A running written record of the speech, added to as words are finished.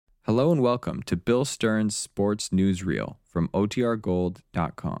Hello and welcome to Bill Stern's Sports Newsreel from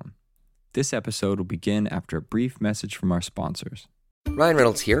OTRGold.com. This episode will begin after a brief message from our sponsors. Ryan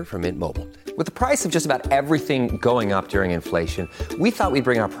Reynolds here from Mint Mobile. With the price of just about everything going up during inflation, we thought we'd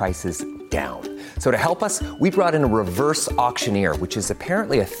bring our prices down. So to help us, we brought in a reverse auctioneer, which is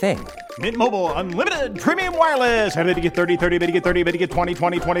apparently a thing. Mint Mobile Unlimited Premium Wireless. How to get 30, 30, how to get 30, how to get 20,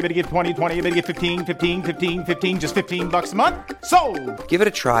 20, 20, how to get 20, 20, how to get 15, 15, 15, 15, just $15 a month? Sold! Give it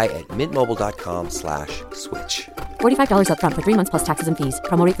a try at mintmobile.com/switch. $45 up front for 3 months plus taxes and fees.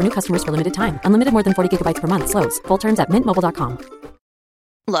 Promo rate for new customers for limited time. Unlimited more than 40 gigabytes per month. Slows full terms at mintmobile.com.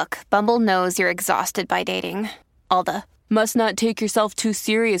 Look, Bumble knows you're exhausted by dating. All the must not take yourself too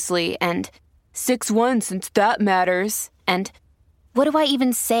seriously and 6'1" since that matters. And what do I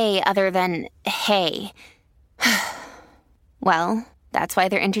even say other than hey? Well, that's why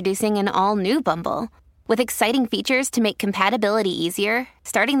they're introducing an all-new Bumble with exciting features to make compatibility easier,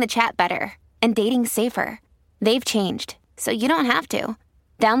 starting the chat better, and dating safer. They've changed, so you don't have to.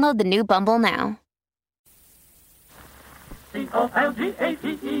 Download the new Bumble now.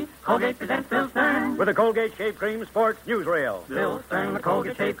 C-O-L-G-A-T-E, Colgate presents Bill Stern with the Colgate Shave Cream Sports Newsreel. Bill Stern, the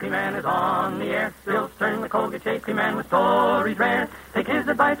Colgate Shave Cream Man, is on the air. Bill Stern, the Colgate Shave Cream Man with stories rare. Take his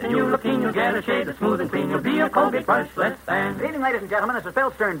advice and you look clean, you'll get a shave that's smooth and clean. You'll be a Colgate brushless fan. Good evening, ladies and gentlemen. This is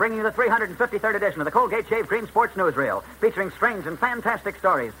Bill Stern bringing you the 353rd edition of the Colgate Shave Cream Sports Newsreel, featuring strange and fantastic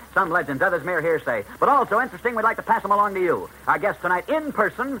stories, some legends, others mere hearsay, but also interesting. We'd like to pass them along to you. Our guest tonight in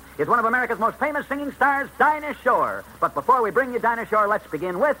person is one of America's most famous singing stars, Dinah Shore. But before we bring you Dinah Shore, let's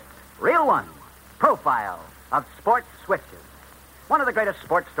begin with Reel 1, Profile of Sports Switches. One of the greatest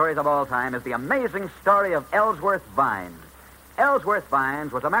sports stories of all time is the amazing story of Ellsworth Vines. Ellsworth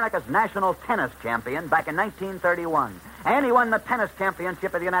Vines was America's national tennis champion back in 1931. And he won the tennis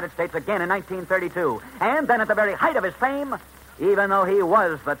championship of the United States again in 1932. And then at the very height of his fame, even though he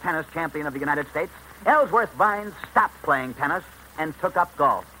was the tennis champion of the United States, Ellsworth Vines stopped playing tennis and took up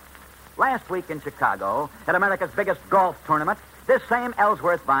golf. Last week in Chicago, at America's biggest golf tournament, this same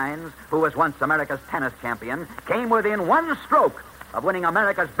Ellsworth Vines, who was once America's tennis champion, came within one stroke of winning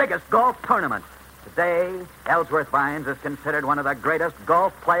America's biggest golf tournament. Today, Ellsworth Vines is considered one of the greatest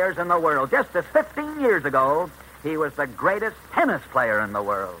golf players in the world. Just as 15 years ago, he was the greatest tennis player in the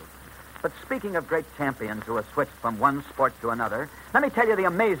world. But speaking of great champions who have switched from one sport to another, let me tell you the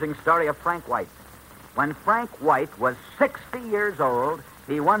amazing story of Frank White. When Frank White was 60 years old,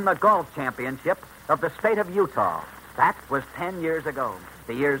 he won the golf championship of the state of Utah. That was 10 years ago.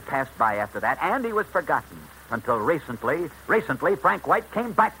 The years passed by after that, and he was forgotten. Until recently, Frank White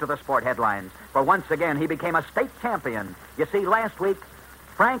came back to the sport headlines. For once again, he became a state champion. You see, last week,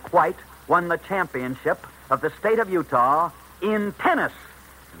 Frank White won the championship of the state of Utah in tennis.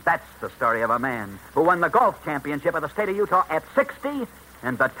 That's the story of a man who won the golf championship of the state of Utah at 60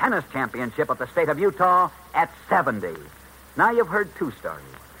 and the tennis championship of the state of Utah at 70. Now you've heard two stories.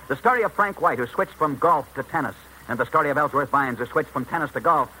 The story of Frank White, who switched from golf to tennis, and the story of Ellsworth Vines, who switched from tennis to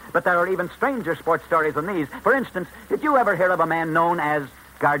golf. But there are even stranger sports stories than these. For instance, did you ever hear of a man known as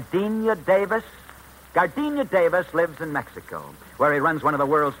Gardenia Davis? Gardenia Davis lives in Mexico, where he runs one of the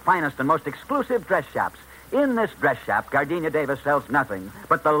world's finest and most exclusive dress shops. In this dress shop, Gardenia Davis sells nothing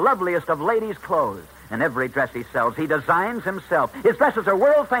but the loveliest of ladies' clothes. And every dress he sells, he designs himself. His dresses are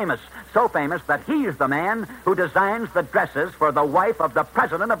world famous, so famous that he's the man who designs the dresses for the wife of the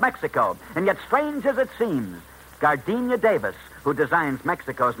president of Mexico. And yet, strange as it seems, Gardenia Davis, who designs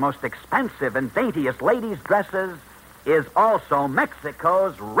Mexico's most expensive and daintiest ladies' dresses, is also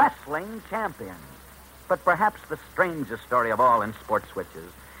Mexico's wrestling champion. But perhaps the strangest story of all in sports switches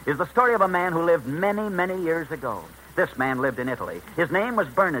is the story of a man who lived many, many years ago. This man lived in Italy. His name was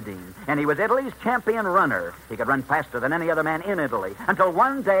Bernardine, and he was Italy's champion runner. He could run faster than any other man in Italy, until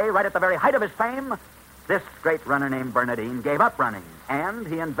one day, right at the very height of his fame, this great runner named Bernardine gave up running, and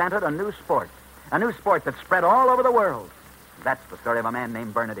he invented a new sport that spread all over the world. That's the story of a man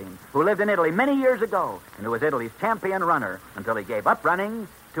named Bernardine, who lived in Italy many years ago, and who was Italy's champion runner until he gave up running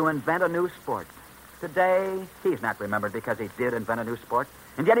to invent a new sport. Today, he's not remembered because he did invent a new sport,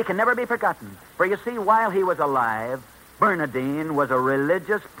 and yet he can never be forgotten. For you see, while he was alive, Bernardine was a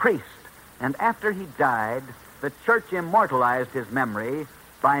religious priest, and after he died, the church immortalized his memory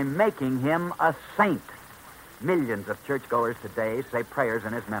by making him a saint. Millions of churchgoers today say prayers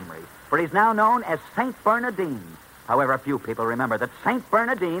in his memory, for he's now known as Saint Bernardine. However, few people remember that Saint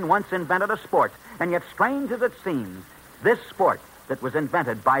Bernardine once invented a sport, and yet strange as it seems, this sport that was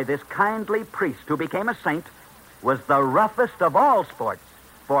invented by this kindly priest who became a saint was the roughest of all sports,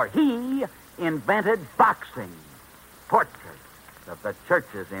 for he invented boxing. Portrait of the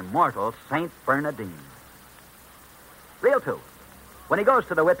church's immortal Saint Bernardine. Reel 2. When he goes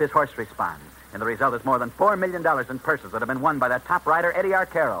to the whip, his horse responds. And the result is more than $4 million in purses that have been won by that top rider, Eddie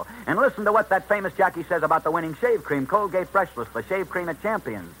Arcaro. And listen to what that famous jockey says about the winning shave cream, Colgate Brushless, the shave cream of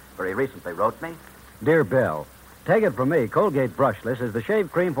champions. For he recently wrote me. Dear Bill, take it from me, Colgate Brushless is the shave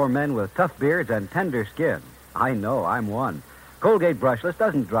cream for men with tough beards and tender skin. I know, I'm one. Colgate Brushless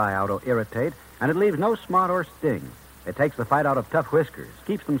doesn't dry out or irritate, and it leaves no smart or sting. It takes the fight out of tough whiskers,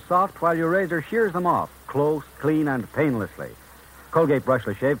 keeps them soft while your razor shears them off, close, clean, and painlessly. Colgate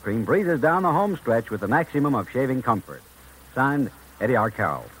Brushless Shave Cream breezes down the home stretch with the maximum of shaving comfort. Signed, Eddie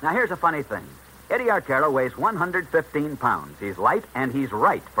Arcaro. Now, here's a funny thing. Eddie Arcaro weighs 115 pounds. He's light, and he's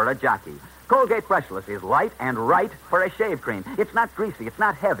right for a jockey. Colgate Brushless is light and right for a shave cream. It's not greasy. It's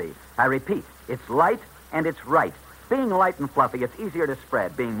not heavy. I repeat, it's light and it's right. Being light and fluffy, it's easier to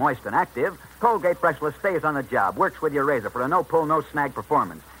spread. Being moist and active, Colgate Brushless stays on the job, works with your razor for a no-pull, no-snag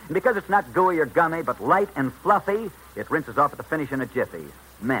performance. And because it's not gooey or gummy, but light and fluffy, it rinses off at the finish in a jiffy.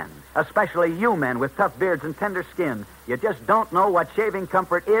 Men, especially you men with tough beards and tender skin, you just don't know what shaving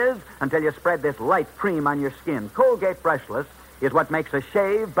comfort is until you spread this light cream on your skin. Colgate Brushless is what makes a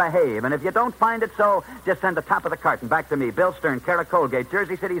shave behave. And if you don't find it so, just send the top of the carton back to me, Bill Stern, care of Colgate,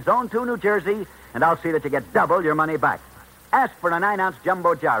 Jersey City, Zone 2, New Jersey, and I'll see that you get double your money back. Ask for a 9-ounce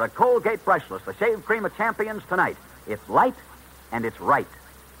jumbo jar of Colgate Brushless, the shave cream of champions tonight. It's light and it's right.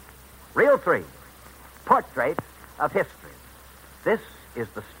 Reel 3, Portrait of History. This is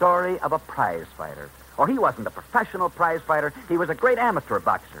the story of a prize fighter. Oh, he wasn't a professional prize fighter. He was a great amateur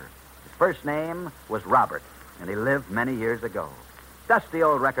boxer. His first name was Robert, and he lived many years ago. Dusty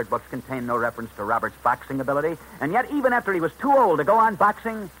old record books contain no reference to Robert's boxing ability, and yet even after he was too old to go on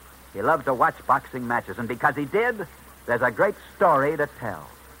boxing, he loved to watch boxing matches, and because he did, there's a great story to tell.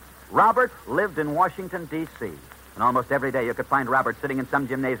 Robert lived in Washington, D.C., and almost every day you could find Robert sitting in some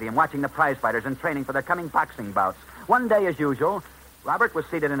gymnasium watching the prize fighters and training for their coming boxing bouts. One day, as usual, Robert was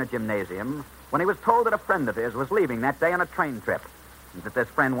seated in a gymnasium when he was told that a friend of his was leaving that day on a train trip, and that this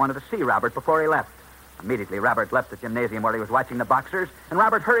friend wanted to see Robert before he left. Immediately, Robert left the gymnasium where he was watching the boxers, and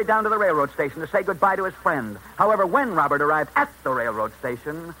Robert hurried down to the railroad station to say goodbye to his friend. However, when Robert arrived at the railroad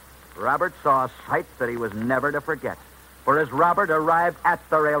station, Robert saw a sight that he was never to forget. For as Robert arrived at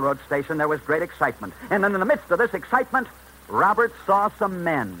the railroad station, there was great excitement. And in the midst of this excitement, Robert saw some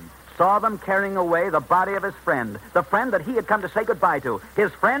men. Saw them carrying away the body of his friend, the friend that he had come to say goodbye to.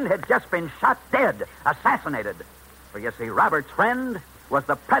 His friend had just been shot dead, assassinated. For you see, Robert's friend was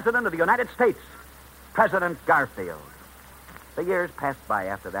the President of the United States, President Garfield. The years passed by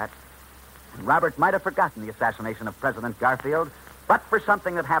after that, and Robert might have forgotten the assassination of President Garfield, but for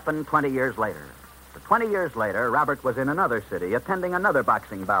something that happened 20 years later. For 20 years later, Robert was in another city, attending another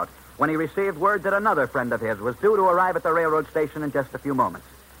boxing bout, when he received word that another friend of his was due to arrive at the railroad station in just a few moments.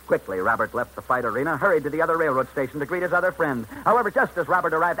 Quickly, Robert left the fight arena, hurried to the other railroad station to greet his other friend. However, just as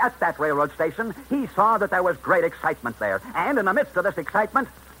Robert arrived at that railroad station, he saw that there was great excitement there. And in the midst of this excitement,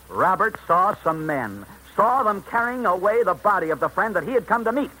 Robert saw some men. Saw them carrying away the body of the friend that he had come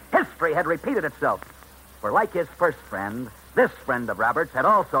to meet. History had repeated itself. For like his first friend, this friend of Robert's had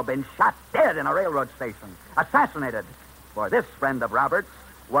also been shot dead in a railroad station, assassinated. For this friend of Robert's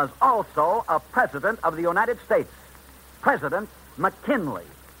was also a president of the United States, President McKinley.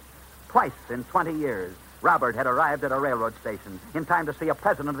 Twice in 20 years, Robert had arrived at a railroad station in time to see a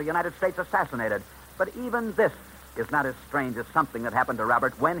president of the United States assassinated. But even this is not as strange as something that happened to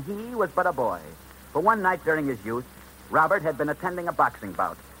Robert when he was but a boy. For one night during his youth, Robert had been attending a boxing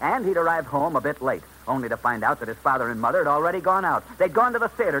bout, and he'd arrived home a bit late, only to find out that his father and mother had already gone out. They'd gone to the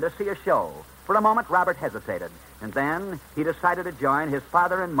theater to see a show. For a moment, Robert hesitated, and then he decided to join his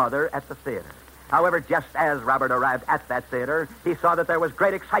father and mother at the theater. However, just as Robert arrived at that theater, he saw that there was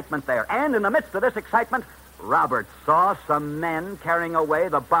great excitement there, and in the midst of this excitement, Robert saw some men carrying away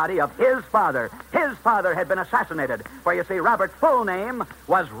the body of his father. His father had been assassinated, for you see, Robert's full name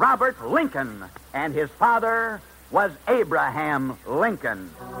was Robert Lincoln, and his father was Abraham Lincoln.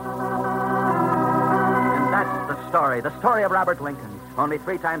 And that's the story of Robert Lincoln. Only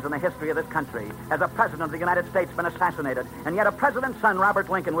 3 times in the history of this country has a president of the United States been assassinated, and yet a president's son, Robert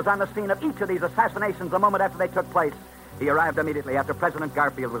Lincoln, was on the scene of each of these assassinations a moment after they took place. He arrived immediately after President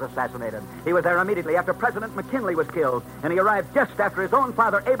Garfield was assassinated. He was there immediately after President McKinley was killed, and he arrived just after his own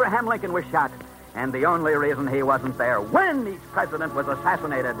father, Abraham Lincoln, was shot. And the only reason he wasn't there when each president was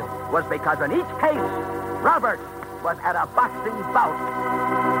assassinated was because in each case, Robert was at a boxing bout.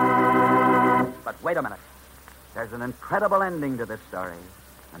 But wait a minute. There's an incredible ending to this story,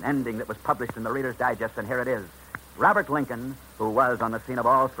 an ending that was published in the Reader's Digest, and here it is. Robert Lincoln, who was on the scene of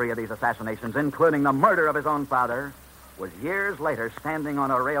all 3 of these assassinations, including the murder of his own father, was years later standing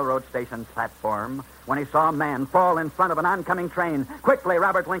on a railroad station platform when he saw a man fall in front of an oncoming train. Quickly,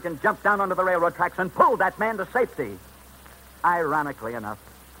 Robert Lincoln jumped down onto the railroad tracks and pulled that man to safety. Ironically enough,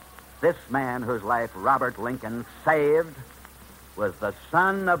 this man whose life Robert Lincoln saved was the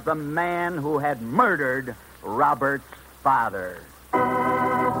son of the man who had murdered Robert's father.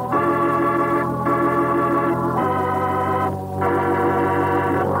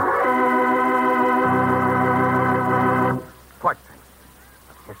 Portrait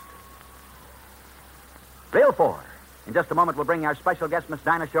of history. Reel 4. In just a moment, we'll bring our special guest, Miss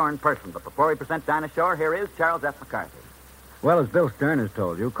Dinah Shore, in person. But before we present Dinah Shore, here is Charles F. McCarthy. Well, as Bill Stern has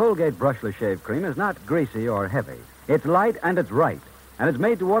told you, Colgate Brushless Shave Cream is not greasy or heavy. It's light and it's right. And it's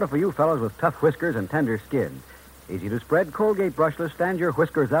made to order for you fellows with tough whiskers and tender skin. Easy to spread, Colgate Brushless stands your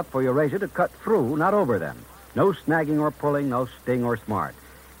whiskers up for your razor to cut through, not over them. No snagging or pulling, no sting or smart.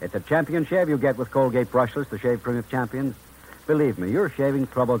 It's a champion shave you get with Colgate Brushless, the shave cream of champions. Believe me, your shaving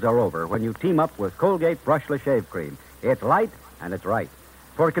troubles are over when you team up with Colgate Brushless Shave Cream. It's light and it's right.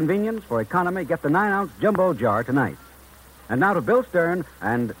 For convenience, for economy, get the 9-ounce jumbo jar tonight. And now to Bill Stern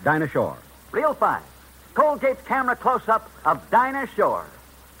and Dinah Shore. Reel 5. Colgate's camera close-up of Dinah Shore.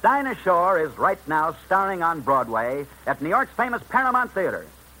 Dinah Shore is right now starring on Broadway at New York's famous Paramount Theater.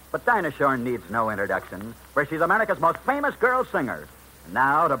 But Dinah Shore needs no introduction, for she's America's most famous girl singer.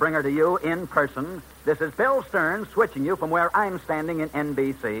 Now, to bring her to you in person, this is Bill Stern switching you from where I'm standing in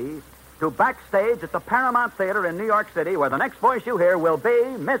NBC to backstage at the Paramount Theater in New York City, where the next voice you hear will be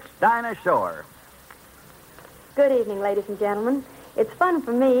Miss Dinah Shore. Good evening, ladies and gentlemen. It's fun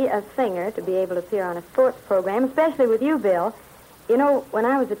for me, a singer, to be able to appear on a sports program, especially with you, Bill. You know, when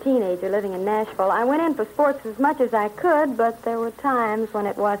I was a teenager living in Nashville, I went in for sports as much as I could, but there were times when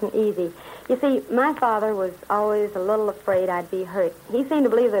it wasn't easy. You see, my father was always a little afraid I'd be hurt. He seemed to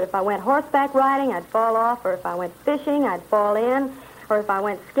believe that if I went horseback riding, I'd fall off, or if I went fishing, I'd fall in, or if I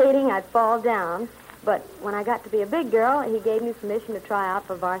went skating, I'd fall down. But when I got to be a big girl, he gave me permission to try out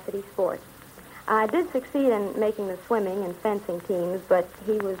for varsity sports. I did succeed in making the swimming and fencing teams, but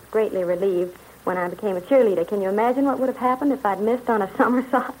he was greatly relieved when I became a cheerleader. Can you imagine what would have happened if I'd missed on a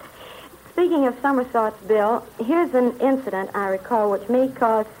somersault? Speaking of somersaults, Bill, here's an incident I recall which may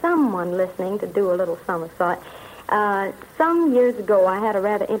cause someone listening to do a little somersault. Some years ago, I had a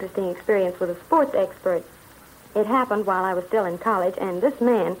rather interesting experience with a sports expert. It happened while I was still in college, and this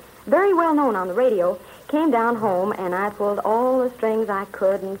man, very well known on the radio, came down home, and I pulled all the strings I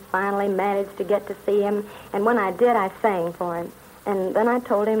could and finally managed to get to see him. And when I did, I sang for him. And then I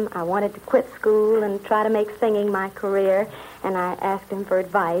told him I wanted to quit school and try to make singing my career, and I asked him for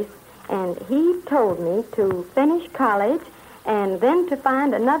advice. And he told me to finish college and then to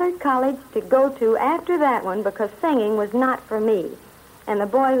find another college to go to after that one because singing was not for me. And the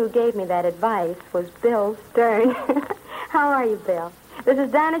boy who gave me that advice was Bill Stern. How are you, Bill? This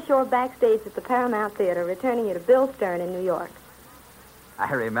is Dinah Shore backstage at the Paramount Theater, returning you to Bill Stern in New York.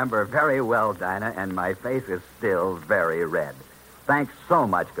 I remember very well, Dinah, and my face is still very red. Thanks so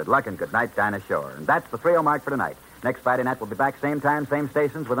much. Good luck and good night, Dinah Shore. And that's the 3-0 mark for tonight. Next Friday night, we'll be back same time, same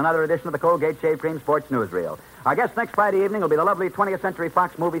stations, with another edition of the Colgate Shave Cream Sports Newsreel. Our guest next Friday evening will be the lovely 20th Century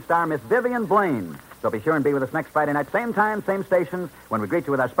Fox movie star, Miss Vivian Blaine. So be sure and be with us next Friday night, same time, same stations, when we greet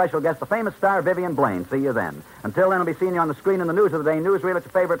you with our special guest, the famous star, Vivian Blaine. See you then. Until then, we'll be seeing you on the screen in the News of the Day newsreel at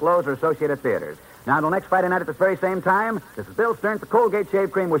your favorite Lowe's or Associated Theaters. Now, until next Friday night at this very same time, this is Bill Stern for Colgate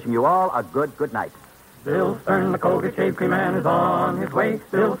Shave Cream, wishing you all a good night. Bill Stern, the Colgate Shave Cream Man, is on his way.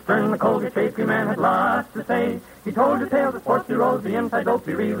 Bill Stern, the Colgate Shave Cream Man, had lots to say. He told you tales of sports heroes, the inside jokes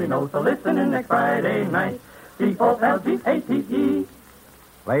he really knows. So listen in next Friday night. COLGATE.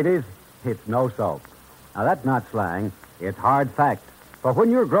 Ladies, it's no soap. Now, that's not slang. It's hard fact. For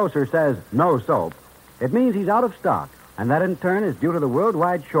when your grocer says no soap, it means he's out of stock, and that in turn is due to the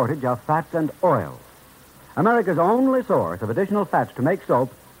worldwide shortage of fats and oils. America's only source of additional fats to make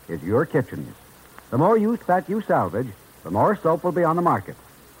soap is your kitchens. The more used fat you salvage, the more soap will be on the market.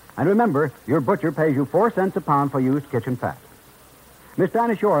 And remember, your butcher pays you 4 cents a pound for used kitchen fat. Miss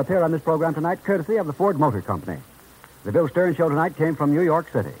Dinah Shore appeared on this program tonight courtesy of the Ford Motor Company. The Bill Stern Show tonight came from New York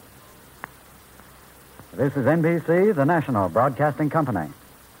City. This is NBC, the national broadcasting company.